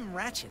 I'm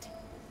Ratchet.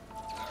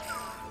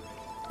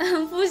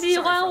 不喜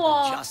欢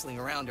我。 Jostling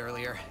around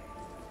earlier.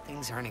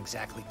 Things aren't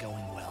exactly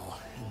going well,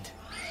 and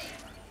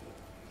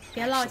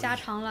别唠家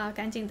常了，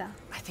赶紧的。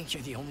I think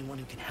you're the only one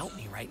who can help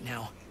me right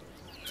now.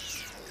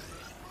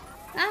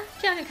 啊，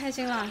这样就开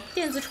心了？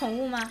电子宠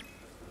物吗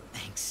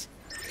 ？Thanks.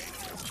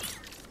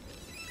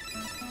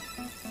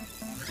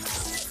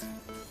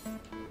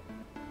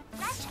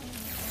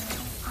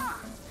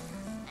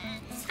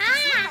 啊！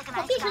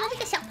我变成了这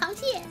个小螃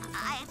蟹。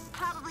I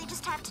probably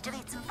just have to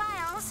delete some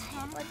files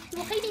and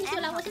我黑进去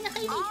了，我现在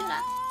黑进去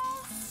了。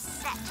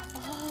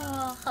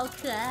 哦，好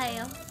可爱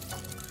哟、哦！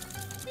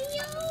哎呦！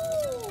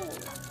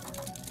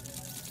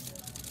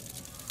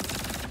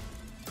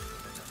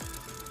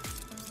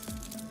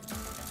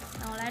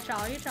让我来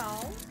找一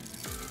找。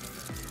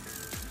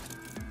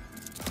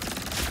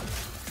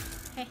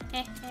嘿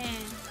嘿嘿！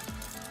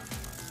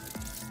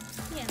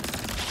电子。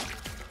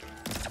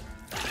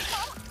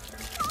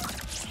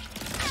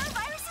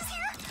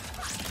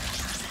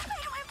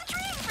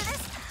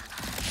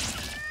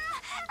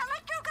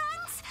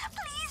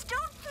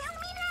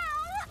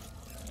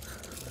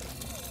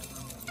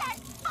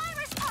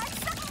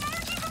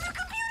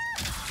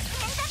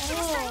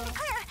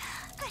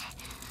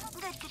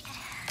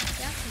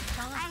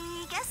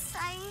 I guess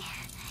I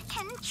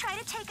can try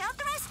to take out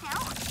the rest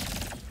now.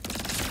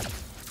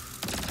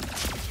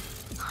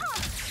 Huh.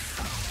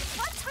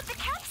 What's with the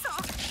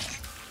capsule?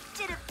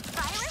 Did a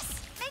virus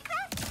make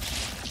that?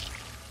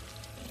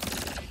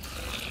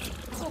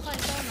 破坏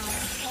胶囊。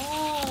哦。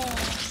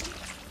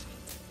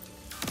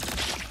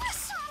 The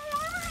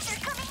swarmers are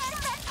coming out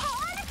of that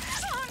pod?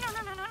 Oh no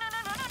no no no no no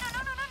no no no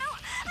no no no!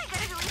 I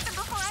gotta delete them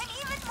before I'm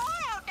even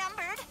more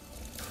outnumbered.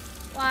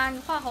 哇，你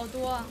话好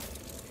多啊！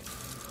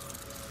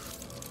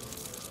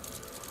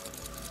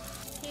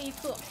 一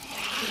个，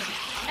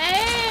哎，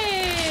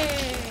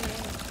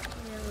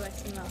有点恶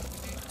心了。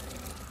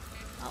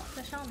好，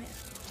在上面。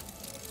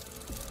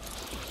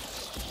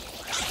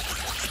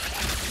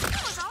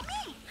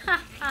哈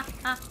哈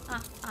哈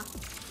哈哈！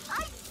 I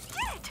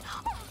did it!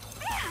 Oh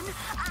man,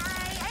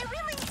 I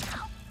really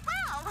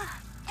wow.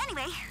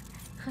 Anyway,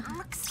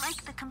 looks like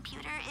the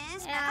computer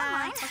is back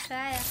online. 好可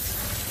爱呀！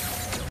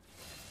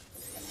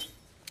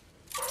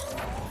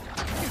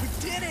 You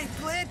did it,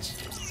 glitch!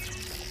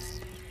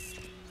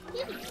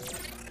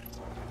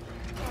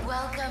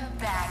 Welcome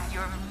back,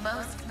 your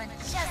most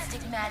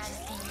majestic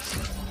majesty.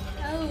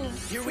 Oh,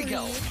 here we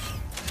go.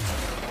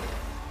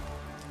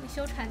 你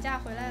休产假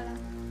回来了。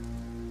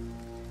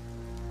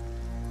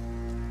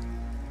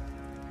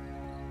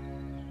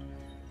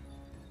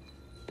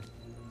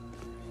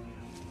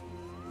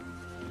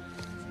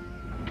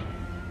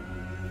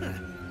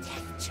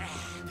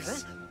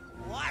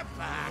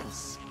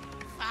Warbombs,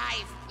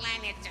 5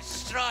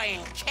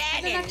 planet-destroying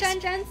cannons, 让它沾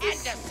沾自 and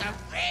喜 a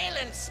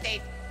surveillance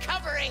state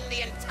covering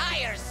the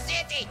entire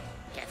city.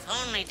 If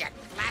only that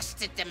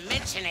blasted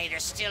Dimensionator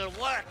still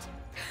worked.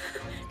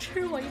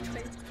 吃我一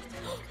锤。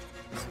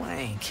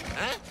 Clank.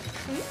 Huh?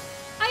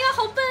 哎呀，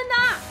好笨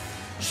呐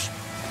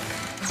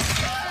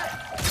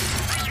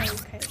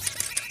！OK。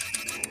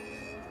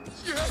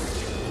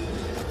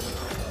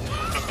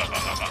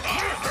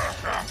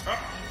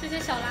这些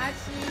小垃圾，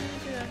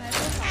这个来多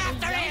少都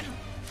一样。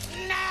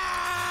 No!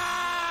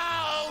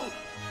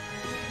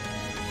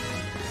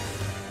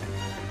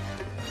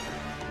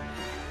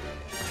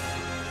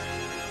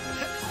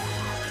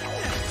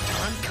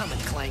 I'm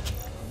coming, Clank.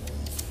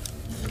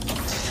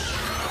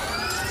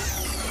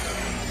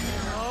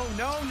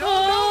 No!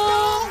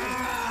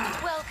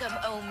 Welcome,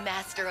 oh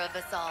master of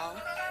us all.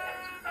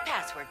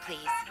 Password,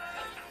 please.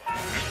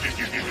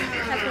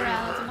 太突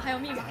然了，怎么还有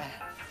密码？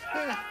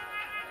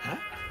 Huh?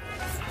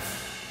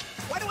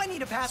 Why do I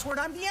need a password?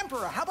 I'm the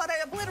Emperor. How about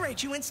I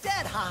obliterate you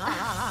instead? Ha ha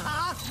ha ha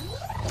ha!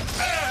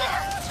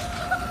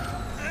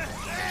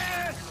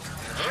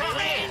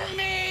 Bring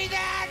me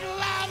that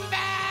lumber!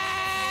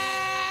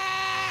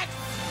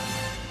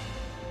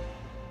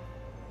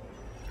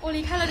 我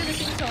离开了这个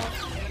星球。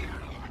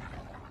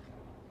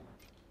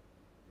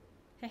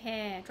嘿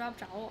嘿，抓不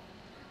着我。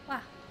哇，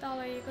到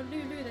了一个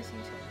绿绿的星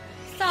球，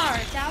萨尔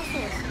加索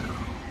星。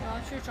我要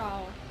去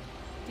找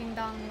叮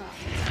当了。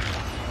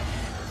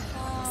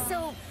哦。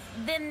 So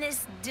then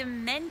this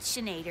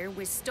Dimensionator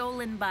was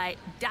stolen by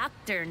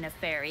Dr.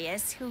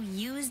 Nefarious, who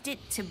used it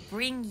to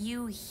bring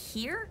you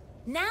here?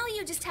 Now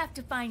you just have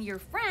to find your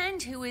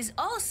friend, who is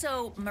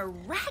also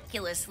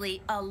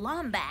miraculously a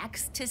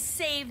Lombax, to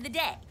save the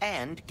day.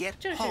 And get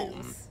这是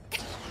home.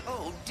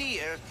 Oh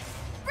dear.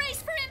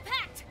 Brace for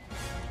impact!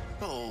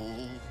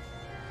 Oh.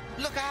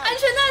 Look out. 安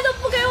全带都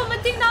不给我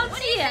们叮当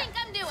What do you 系。 think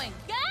I'm doing?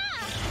 Ah!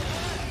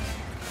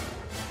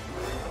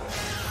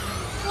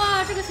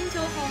 哇，这个星球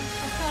好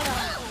漂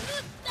亮。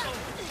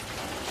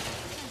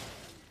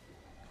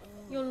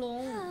有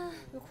龙，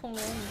有恐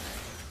龙。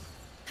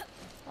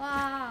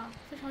哇，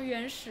非常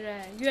原始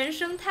哎，原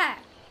生态。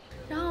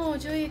然后我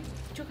就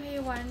可以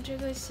玩这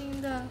个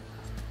新的，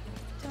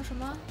叫什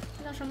么？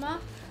这叫什么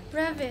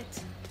 ？Revit。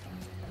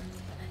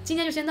今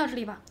天就先到这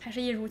里吧，还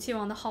是一如既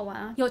往的好玩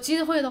啊！有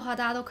机会的话，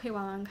大家都可以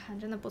玩玩看，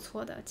真的不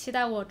错的。期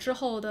待我之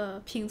后的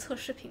评测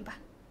视频吧，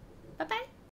拜拜。